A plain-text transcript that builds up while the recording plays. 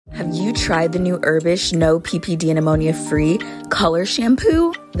you tried the new Herbishh No PPD and Ammonia Free Color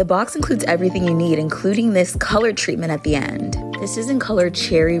Shampoo? The box includes everything you need, including this color treatment at the end. This is in color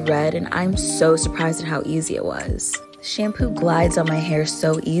Cherry Red, and I'm so surprised at how easy it was. Shampoo glides on my hair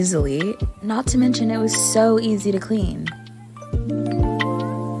so easily, not to mention it was so easy to clean.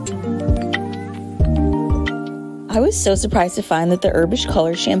 I was so surprised to find that the Herbishh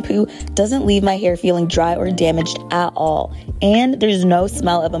Color Shampoo doesn't leave my hair feeling dry or damaged at all, and there's no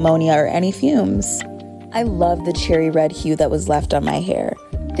smell of ammonia or any fumes. I love the cherry red hue that was left on my hair.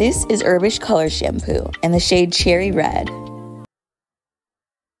 This is Herbishh Color Shampoo in the shade Cherry Red.